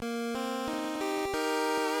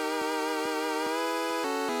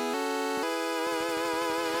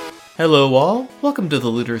Hello all, welcome to the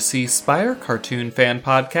Literacy Spire Cartoon Fan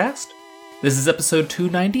Podcast. This is episode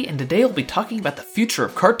 290, and today we'll be talking about the future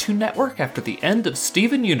of Cartoon Network after the end of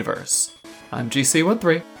Steven Universe. I'm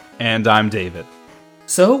GC13. And I'm David.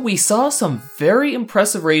 So, we saw some very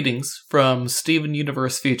impressive ratings from Steven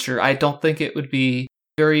Universe Future. I don't think it would be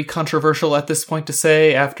very controversial at this point to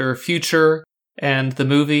say, after Future and the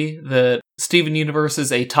movie, that Steven Universe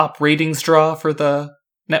is a top ratings draw for the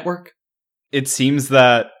network. It seems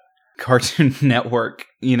that Cartoon Network,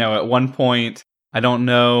 at one point, I don't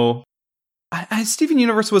know, Steven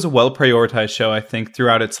Universe was a well-prioritized show, I think,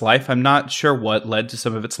 throughout its life. I'm not sure what led to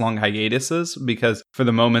some of its long hiatuses, because for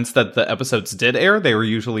the moments that the episodes did air, they were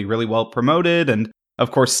usually really well promoted, and of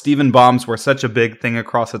course, Steven bombs were such a big thing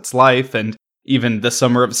across its life, and even the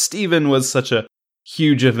Summer of Steven was such a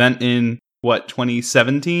huge event in,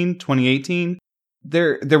 2017, 2018?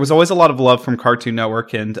 There was always a lot of love from Cartoon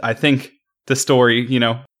Network, and I think the story,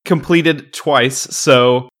 completed twice,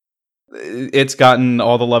 so it's gotten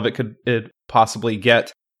all the love it could possibly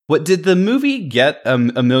get. What did the movie get? A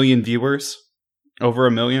million viewers? Over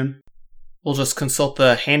a million? We'll just consult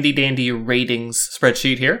the handy-dandy ratings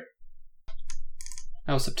spreadsheet here.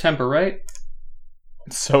 That was September, right?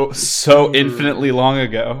 So infinitely long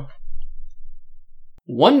ago.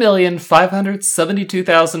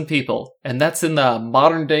 1,572,000 people, and that's in the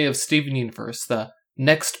modern day of Steven Universe. The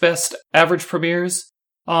next best average premieres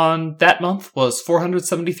on that month was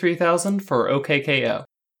 473,000 for OKKO.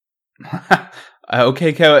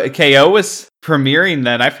 OKKO was premiering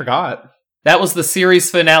then, I forgot. That was the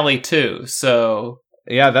series finale too, so...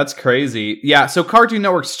 Yeah, that's crazy. Yeah, so Cartoon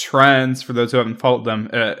Network's trends, for those who haven't followed them,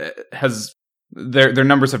 their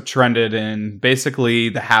numbers have trended in basically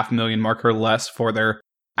the 500,000 mark or less for their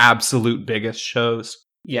absolute biggest shows.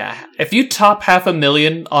 Yeah, if you top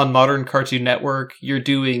 500,000 on modern Cartoon Network, you're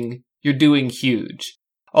doing huge.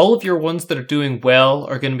 All of your ones that are doing well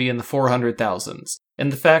are going to be in the 400,000s.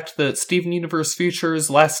 And the fact that Steven Universe Future's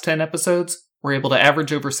last 10 episodes were able to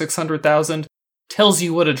average over 600,000 tells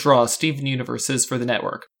you what a draw Steven Universe is for the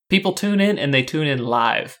network. People tune in, and they tune in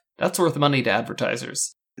live. That's worth money to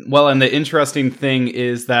advertisers. Well, and the interesting thing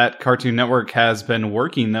is that Cartoon Network has been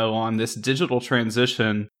working, though, on this digital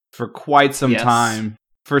transition for quite some time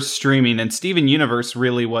for streaming. And Steven Universe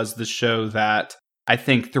really was the show that, I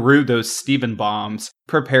think, through those Steven bombs,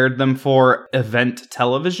 prepared them for event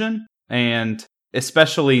television. And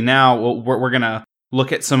especially now, we're going to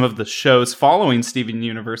look at some of the shows following Steven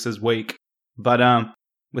Universe's wake. But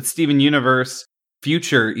with Steven Universe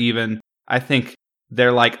Future, even, I think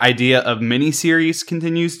their idea of miniseries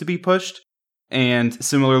continues to be pushed. And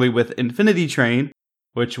similarly with Infinity Train,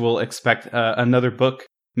 which we'll expect another book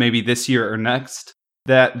maybe this year or next,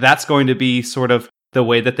 that's going to be sort of the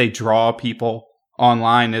way that they draw people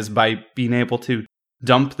online, is by being able to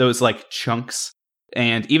dump those chunks.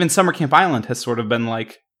 And even Summer Camp Island has sort of been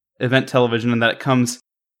event television, in that it comes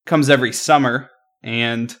every summer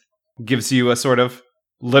and gives you a sort of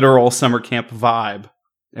literal summer camp vibe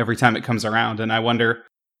every time it comes around. And I wonder,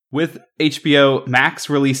 with HBO Max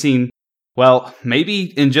releasing,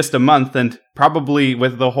 maybe in just a month, and probably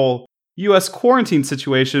with the whole US quarantine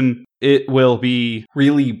situation, it will be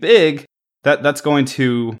really big, that's going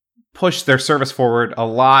to push their service forward a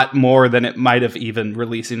lot more than it might have even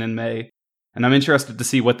releasing in May. And I'm interested to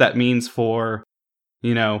see what that means for,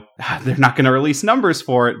 they're not going to release numbers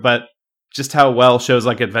for it, but just how well shows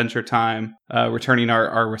like Adventure Time returning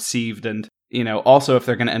are received, and also if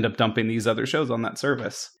they're going to end up dumping these other shows on that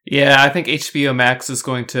service. Yeah, I think HBO Max is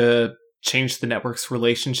going to change the network's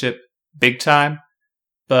relationship big time.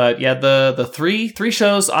 But yeah, the three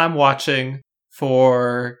shows I'm watching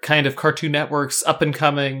for kind of Cartoon Network's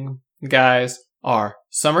up-and-coming guys are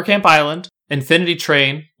Summer Camp Island, Infinity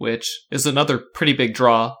Train, which is another pretty big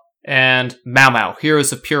draw, and Mao Mao,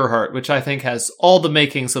 Heroes of Pure Heart, which I think has all the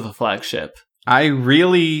makings of a flagship. I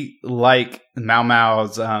really like Mao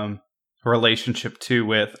Mao's relationship too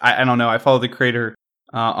with, I don't know, I follow the creator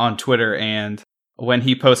on Twitter, and when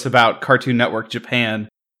he posts about Cartoon Network Japan,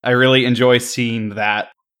 I really enjoy seeing that.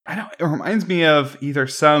 It reminds me of either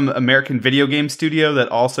some American video game studio that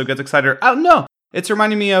also gets excited. I don't know. It's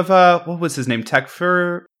reminding me of, what was his name?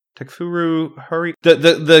 Tekfuru Huri?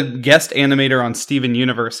 The guest animator on Steven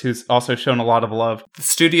Universe, who's also shown a lot of love. The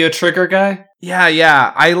Studio Trigger guy?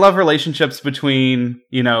 Yeah. I love relationships between,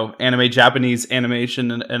 Japanese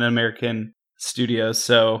animation and American studios.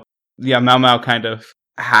 So, yeah, Mao Mao kind of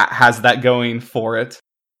has that going for it.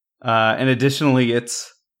 And additionally,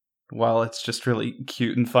 it's just really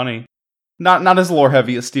cute and funny. Not as lore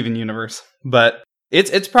heavy as Steven Universe, but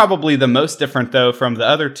it's probably the most different, though, from the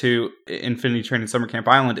other two, Infinity Train and Summer Camp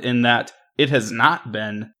Island, in that it has not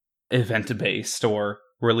been event-based or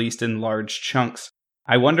released in large chunks.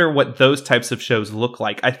 I wonder what those types of shows look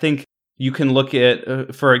like. I think you can look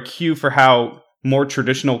at, for a cue for how more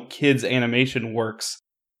traditional kids animation works,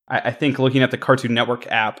 I think looking at the Cartoon Network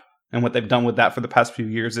app and what they've done with that for the past few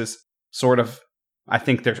years is sort of, I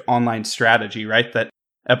think, their online strategy, right? That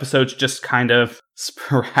episodes just kind of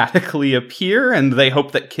sporadically appear and they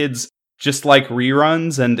hope that kids just like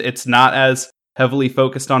reruns and it's not as heavily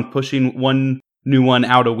focused on pushing one new one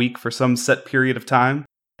out a week for some set period of time.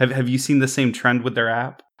 Have you seen the same trend with their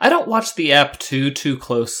app? I don't watch the app too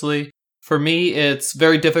closely. For me, it's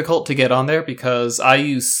very difficult to get on there because I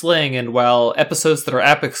use Sling, and while episodes that are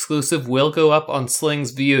app exclusive will go up on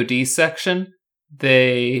Sling's VOD section,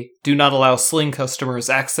 they do not allow Sling customers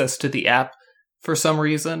access to the app for some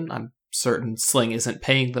reason. I'm certain Sling isn't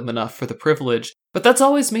paying them enough for the privilege, but that's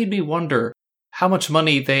always made me wonder how much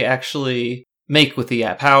money they actually make with the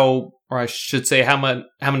app, or I should say how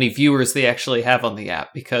many viewers they actually have on the app,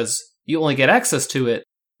 because you only get access to it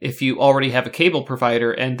if you already have a cable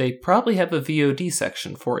provider, and they probably have a VOD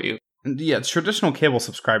section for you. Yeah, traditional cable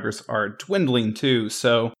subscribers are dwindling too,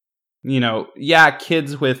 so,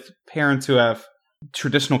 kids with parents who have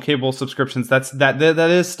traditional cable subscriptions, that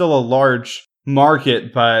is still a large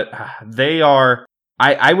market, but they are...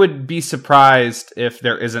 I would be surprised if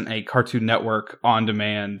there isn't a Cartoon Network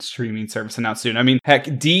on-demand streaming service announced soon. I mean, heck,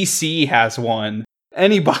 DC has one.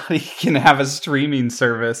 Anybody can have a streaming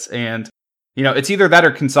service, and it's either that or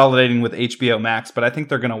consolidating with HBO Max, but I think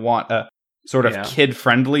they're going to want a sort of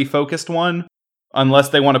kid-friendly focused one, unless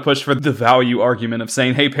they want to push for the value argument of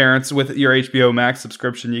saying, hey, parents, with your HBO Max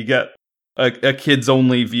subscription, you get a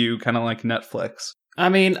kids-only view, kind of like Netflix. I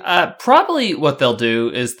mean, probably what they'll do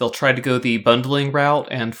is they'll try to go the bundling route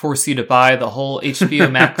and force you to buy the whole HBO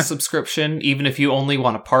Max subscription, even if you only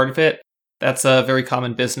want a part of it. That's a very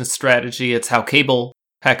common business strategy. It's how cable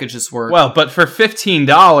packages work. Well, but for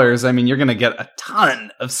 $15, I mean, you're going to get a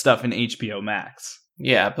ton of stuff in HBO Max.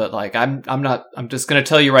 Yeah, but I'm just going to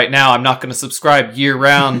tell you right now, I'm not going to subscribe year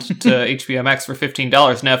round to HBO Max for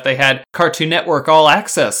 $15. Now, if they had Cartoon Network All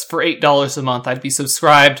Access for $8 a month, I'd be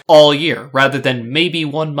subscribed all year, rather than maybe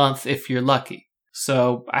 1 month if you're lucky.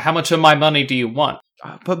 So, how much of my money do you want?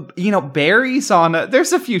 But, Barry's on,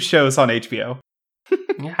 there's a few shows on HBO.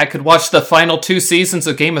 Yeah, I could watch the final 2 seasons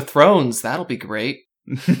of Game of Thrones. That'll be great.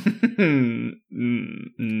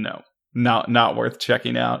 No, not worth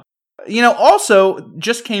checking out. Also,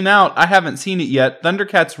 just came out, I haven't seen it yet,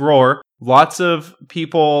 Thundercats Roar. Lots of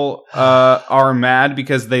people are mad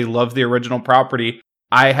because they love the original property.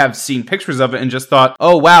 I have seen pictures of it and just thought,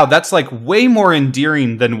 oh wow, that's way more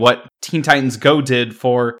endearing than what Teen Titans Go did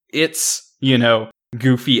for its,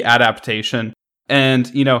 goofy adaptation.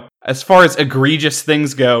 And, as far as egregious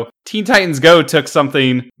things go, Teen Titans Go took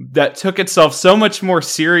something that took itself so much more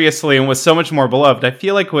seriously and was so much more beloved. I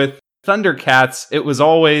feel like with Thundercats, it was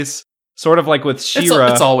always... sort of like with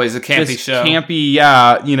She-Ra. It's always a campy show. Campy,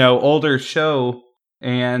 older show.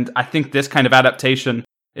 And I think this kind of adaptation,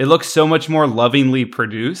 it looks so much more lovingly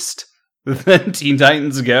produced than Teen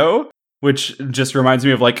Titans Go, which just reminds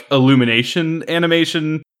me of Illumination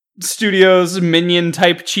Animation Studios, Minion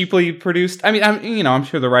type cheaply produced. I mean, I'm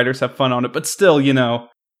sure the writers have fun on it, but still,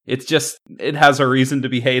 it's just, it has a reason to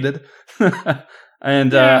be hated.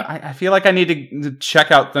 And I feel like I need to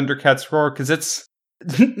check out Thundercats Roar, because it's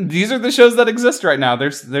these are the shows that exist right now.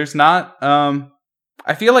 There's not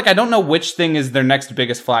I feel like I don't know which thing is their next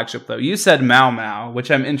biggest flagship though. You said Mao Mao, which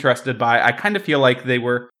I'm interested by. I kind of feel like they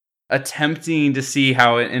were attempting to see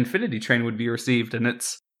how Infinity Train would be received, and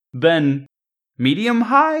it's been medium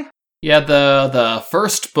high. Yeah, the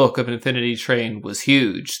first book of Infinity Train was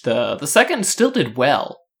huge. The second still did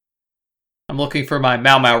well. I'm looking for my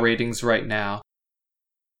Mao Mao ratings right now.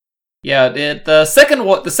 Yeah, the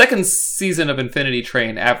second season of Infinity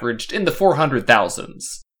Train averaged in the 400,000s.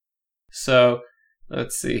 So,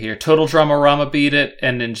 let's see here. Total Dramarama beat it,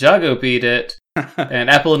 and Ninjago beat it, and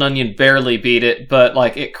Apple and Onion barely beat it, but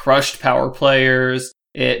it crushed Power Players,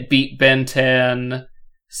 it beat Ben 10,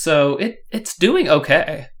 so it's doing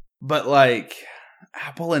okay. But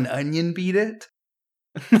Apple and Onion beat it?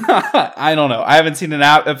 I don't know. I haven't seen an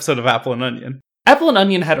episode of Apple and Onion. Apple and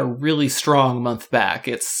Onion had a really strong month back.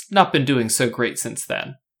 It's not been doing so great since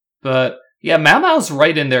then. But, yeah, Mao Mao's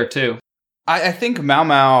right in there, too. I think Mao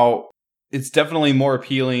Mao is definitely more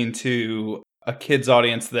appealing to a kid's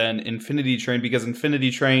audience than Infinity Train, because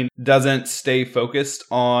Infinity Train doesn't stay focused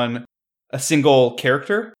on a single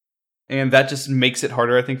character, and that just makes it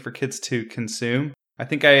harder, I think, for kids to consume. I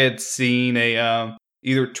think I had seen a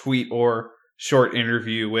either tweet or short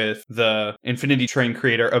interview with the Infinity Train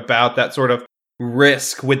creator about that sort of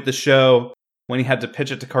risk with the show when he had to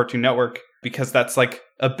pitch it to Cartoon Network, because that's like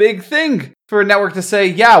a big thing for a network to say,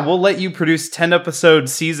 yeah, we'll let you produce 10 episode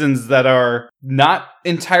seasons that are not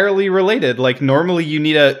entirely related. Like normally you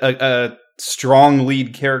need a strong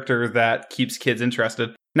lead character that keeps kids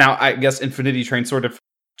interested. Now, I guess Infinity Train sort of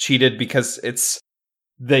cheated because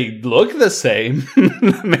they look the same.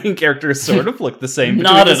 The main characters sort of look the same.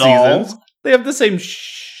 Not at all. They have the same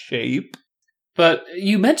shape. But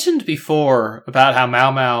you mentioned before about how Mao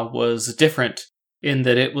Mao was different in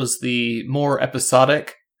that it was the more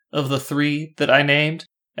episodic of the three that I named.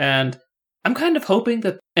 And I'm kind of hoping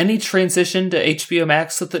that any transition to HBO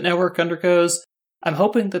Max that the network undergoes, I'm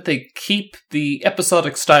hoping that they keep the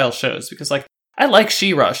episodic style shows. Because, like, I like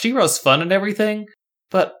She-Ra. She-Ra's fun and everything,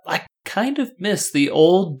 but I kind of miss the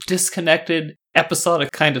old, disconnected,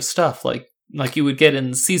 episodic kind of stuff, like you would get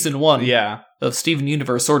in season 1 of Steven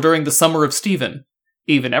Universe, or during the Summer of Steven.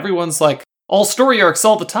 Even everyone's like, all story arcs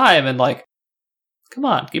all the time, and like, come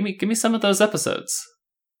on, give me some of those episodes.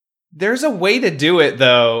 There's a way to do it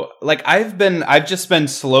though. Like I've just been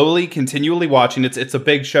slowly, continually watching. It's a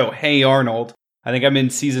big show. Hey Arnold. I think I'm in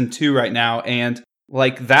season 2 right now, and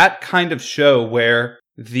like that kind of show where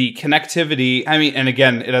the connectivity, I mean, and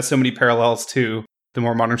again, it has so many parallels to the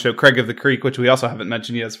more modern show, Craig of the Creek, which we also haven't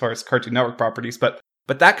mentioned yet as far as Cartoon Network properties, but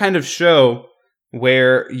that kind of show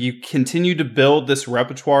where you continue to build this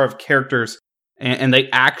repertoire of characters and they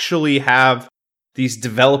actually have these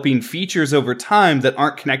developing features over time that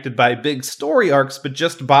aren't connected by big story arcs, but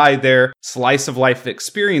just by their slice of life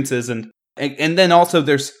experiences. And then also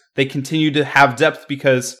they continue to have depth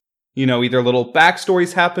because, you know, either little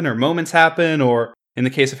backstories happen or moments happen, or in the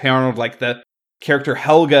case of Hey Arnold, like the character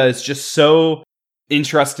Helga is just so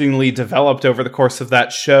interestingly developed over the course of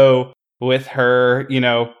that show with her, you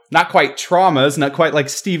know, not quite traumas, not quite like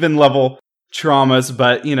Steven level traumas,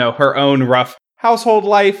 but, you know, her own rough household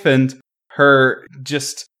life and her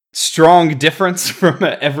just strong difference from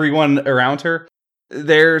everyone around her.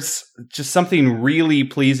 There's just something really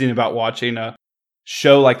pleasing about watching a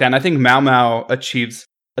show like that. And I think Mao Mao achieves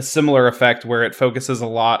a similar effect where it focuses a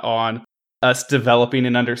lot on us developing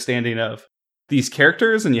an understanding of these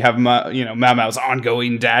characters, and you have, you know, Mao Mao's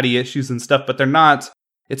ongoing daddy issues and stuff, but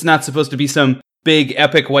it's not supposed to be some big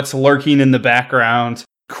epic what's lurking in the background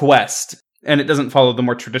quest. And it doesn't follow the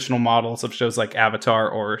more traditional models of shows like Avatar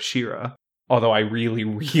or She-Ra. Although I really,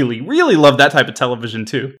 really, really love that type of television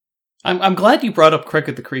too. I'm glad you brought up Craig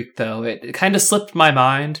of the Creek, though. It kind of slipped my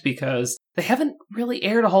mind because they haven't really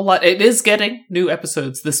aired a whole lot. It is getting new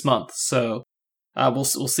episodes this month, so we'll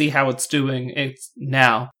see how it's doing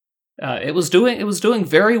now. It was doing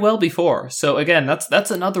very well before. So again,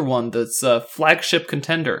 that's another one that's a flagship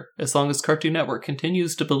contender as long as Cartoon Network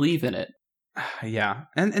continues to believe in it. Yeah,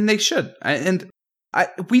 and they should.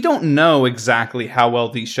 We don't know exactly how well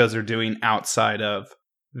these shows are doing outside of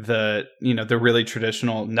the really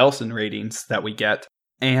traditional Nelson ratings that we get.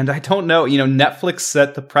 And I don't know, Netflix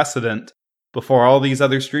set the precedent before all these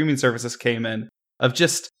other streaming services came in of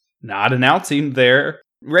just not announcing their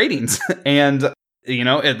ratings. And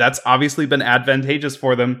that's obviously been advantageous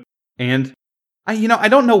for them. And I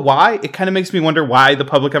don't know why. It kind of makes me wonder why the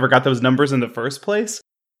public ever got those numbers in the first place.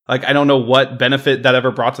 Like, I don't know what benefit that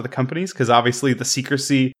ever brought to the companies, because obviously the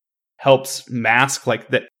secrecy helps mask, like,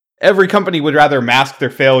 that every company would rather mask their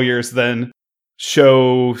failures than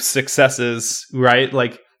show successes, right?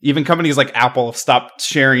 Like, even companies like Apple have stopped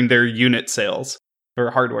sharing their unit sales for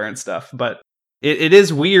hardware and stuff. But it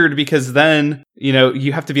is weird because then,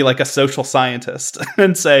 you have to be like a social scientist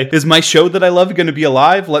and say, is my show that I love going to be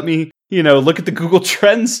alive? Let me, look at the Google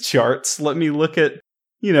Trends charts. Let me look at,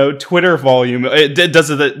 Twitter volume. Does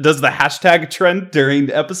the hashtag trend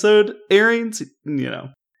during episode airings?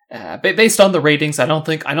 Based on the ratings, I don't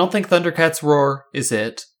think Thundercats Roar is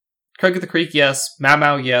it. Craig of the Creek, yes. Mao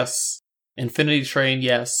Mao, yes. Infinity Train,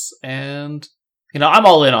 yes. And I'm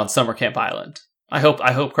all in on Summer Camp Island. I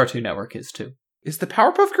hope Cartoon Network is too. Is the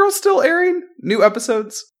Powerpuff Girls still airing new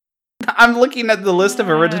episodes? I'm looking at the list of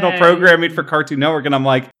original programming for Cartoon Network, and I'm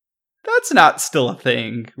like, that's not still a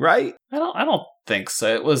thing, right? I don't think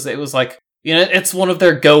so. It was like, it's one of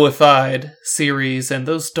their go-ified series, and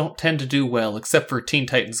those don't tend to do well, except for Teen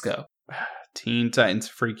Titans Go. Teen Titans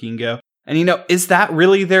freaking Go. And is that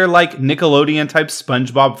really their like Nickelodeon type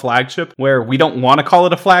SpongeBob flagship, where we don't want to call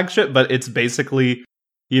it a flagship, but it's basically,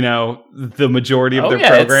 the majority of their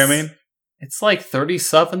programming? It's like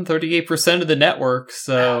 38% of the network,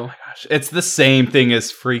 so... Oh my gosh. It's the same thing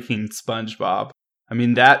as freaking SpongeBob. I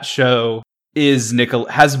mean, that show has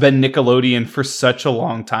been Nickelodeon for such a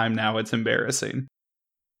long time now, it's embarrassing.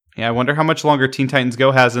 Yeah, I wonder how much longer Teen Titans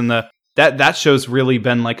Go has in the that show's really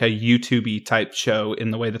been like a YouTube-y type show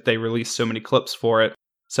in the way that they release so many clips for it.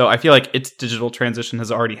 So I feel like its digital transition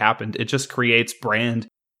has already happened. It just creates brand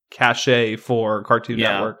cachet for Cartoon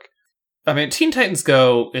Network. I mean, Teen Titans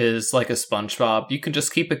Go is like a SpongeBob. You can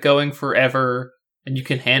just keep it going forever, and you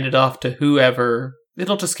can hand it off to whoever.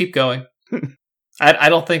 It'll just keep going. I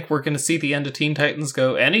don't think we're going to see the end of Teen Titans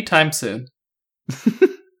Go anytime soon.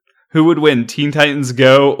 Who would win, Teen Titans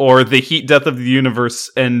Go or the Heat Death of the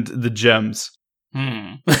Universe and the Gems?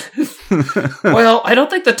 Well, I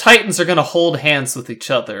don't think the Titans are going to hold hands with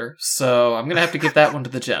each other, so I'm going to have to give that one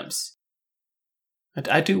to the Gems.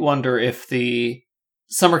 I do wonder if the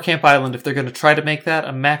Summer Camp Island, if they're going to try to make that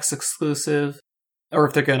a Max exclusive, or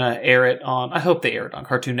if they're going to air it on... I hope they air it on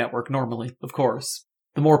Cartoon Network normally, of course.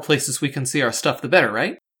 The more places we can see our stuff, the better,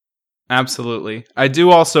 right? Absolutely. I do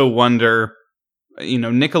also wonder,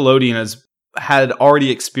 Nickelodeon had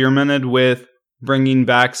already experimented with bringing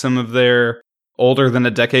back some of their older than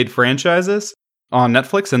a decade franchises on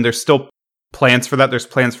Netflix, and there's still plans for that. There's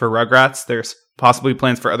plans for Rugrats. There's possibly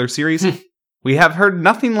plans for other series. We have heard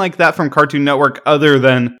nothing like that from Cartoon Network other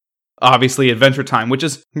than, obviously, Adventure Time, which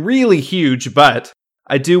is really huge, but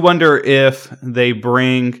I do wonder if they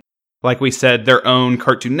bring, like we said, their own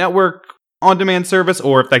Cartoon Network on-demand service,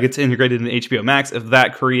 or if that gets integrated into HBO Max, if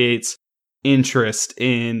that creates interest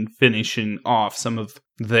in finishing off some of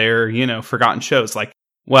their, forgotten shows. Like,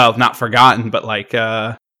 well, not forgotten, but like,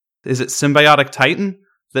 is it Symbiotic Titan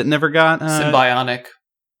that never got...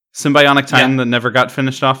 Symbionic Titan that never got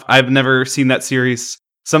finished off. I've never seen that series.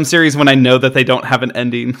 Some series when I know that they don't have an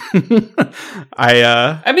ending.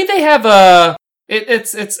 I mean, they have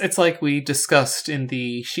it's like we discussed in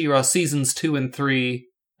the She-Ra seasons 2 and 3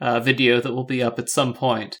 video that will be up at some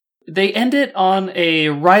point. They end it on a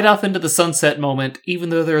right off into the sunset moment, even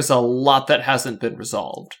though there's a lot that hasn't been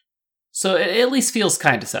resolved. So it at least feels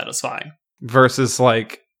kind of satisfying. Versus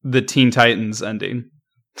like the Teen Titans ending.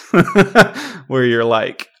 Where you're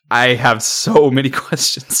like, I have so many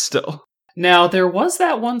questions still. Now, there was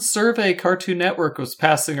that one survey Cartoon Network was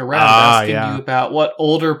passing around asking you about what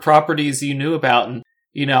older properties you knew about. And,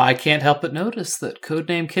 I can't help but notice that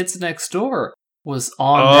Codename Kids Next Door was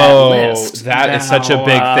on that list. That is such a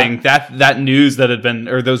big thing. That news that had been,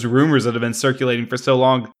 or those rumors that have been circulating for so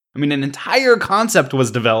long. I mean, an entire concept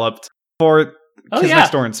was developed for Kids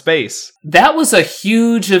Next Door in space. That was a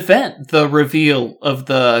huge event, the reveal of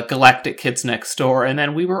the Galactic Kids Next Door, and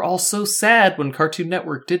then we were all so sad when Cartoon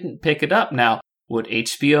Network didn't pick it up. Now, would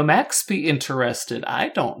HBO Max be interested? I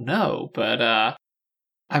don't know, but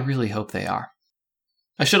I really hope they are.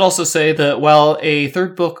 I should also say that while a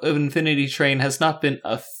third book of Infinity Train has not been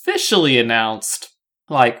officially announced,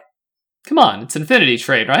 come on, it's Infinity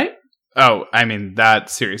Train, right? Oh, I mean,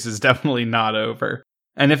 that series is definitely not over.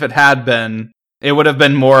 And if it had been, it would have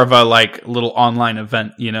been more of a, little online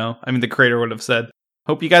event, I mean, the creator would have said,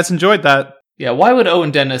 hope you guys enjoyed that. Yeah, why would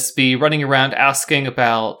Owen Dennis be running around asking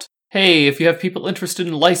about, hey, if you have people interested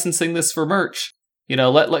in licensing this for merch,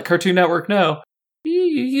 let Cartoon Network know. You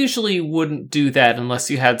usually wouldn't do that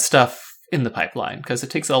unless you had stuff in the pipeline, because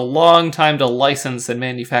it takes a long time to license and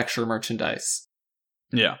manufacture merchandise.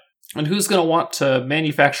 Yeah. And who's going to want to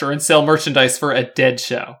manufacture and sell merchandise for a dead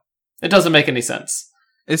show? It doesn't make any sense.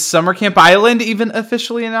 Is Summer Camp Island even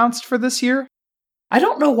officially announced for this year? I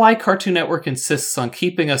don't know why Cartoon Network insists on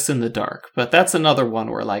keeping us in the dark, but that's another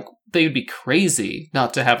one where, they would be crazy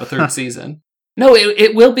not to have a third season. No,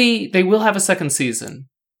 it will be, they will have a second season,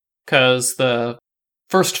 because the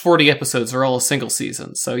first 40 episodes are all a single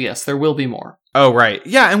season, so yes, there will be more. Oh, right.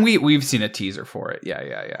 Yeah, and we've seen a teaser for it.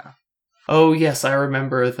 Yeah. Oh, yes, I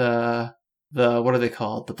remember the what are they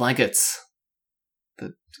called? The blankets.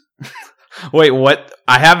 Wait, what?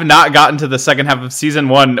 I have not gotten to the second half of season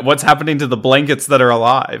 1. What's happening to the blankets that are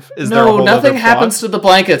alive? Nothing happens to the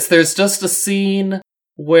blankets. There's just a scene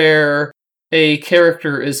where a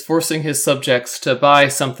character is forcing his subjects to buy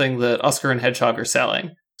something that Oscar and Hedgehog are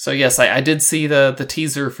selling. So yes, I did see the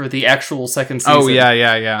teaser for the actual second season. Oh,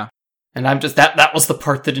 yeah. And I'm just, that was the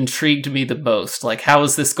part that intrigued me the most. How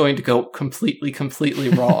is this going to go completely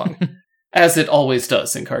wrong? As it always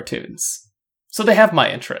does in cartoons. So they have my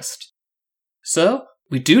interest. So,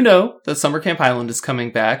 we do know that Summer Camp Island is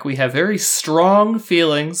coming back. We have very strong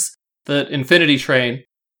feelings that Infinity Train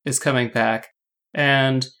is coming back.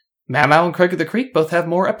 And Mau and Craig of the Creek both have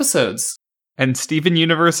more episodes. And Steven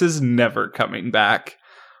Universe is never coming back.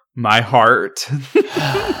 My heart.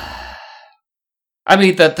 I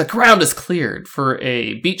mean, the ground is cleared for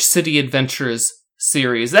a Beach City Adventures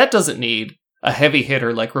series. That doesn't need a heavy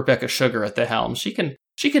hitter like Rebecca Sugar at the helm. She can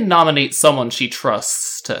nominate someone she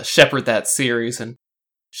trusts to shepherd that series and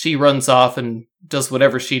she runs off and does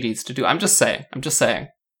whatever she needs to do. I'm just saying.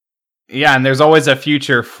 Yeah, and there's always a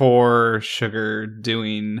future for Sugar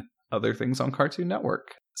doing other things on Cartoon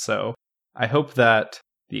Network. So I hope that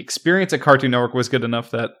the experience at Cartoon Network was good enough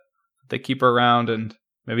that they keep her around, and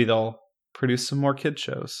maybe they'll produce some more kid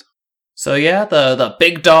shows. So yeah, the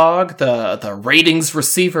big dog, the ratings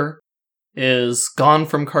receiver, is gone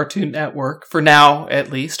from Cartoon Network, for now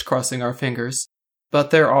at least, crossing our fingers.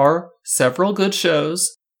 But there are several good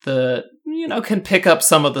shows that, can pick up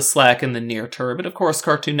some of the slack in the near term. And of course,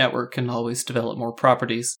 Cartoon Network can always develop more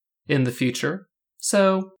properties in the future.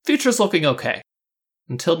 So, future's looking okay.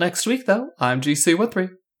 Until next week, though, I'm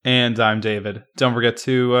GC13. And I'm David. Don't forget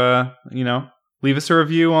to, leave us a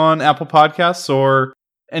review on Apple Podcasts or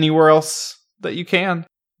anywhere else that you can.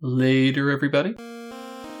 Later, everybody.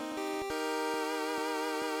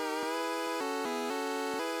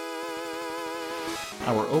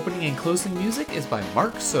 Our opening and closing music is by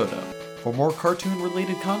Mark Soto. For more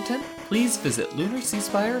cartoon-related content, please visit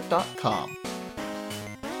lunarceasefire.com.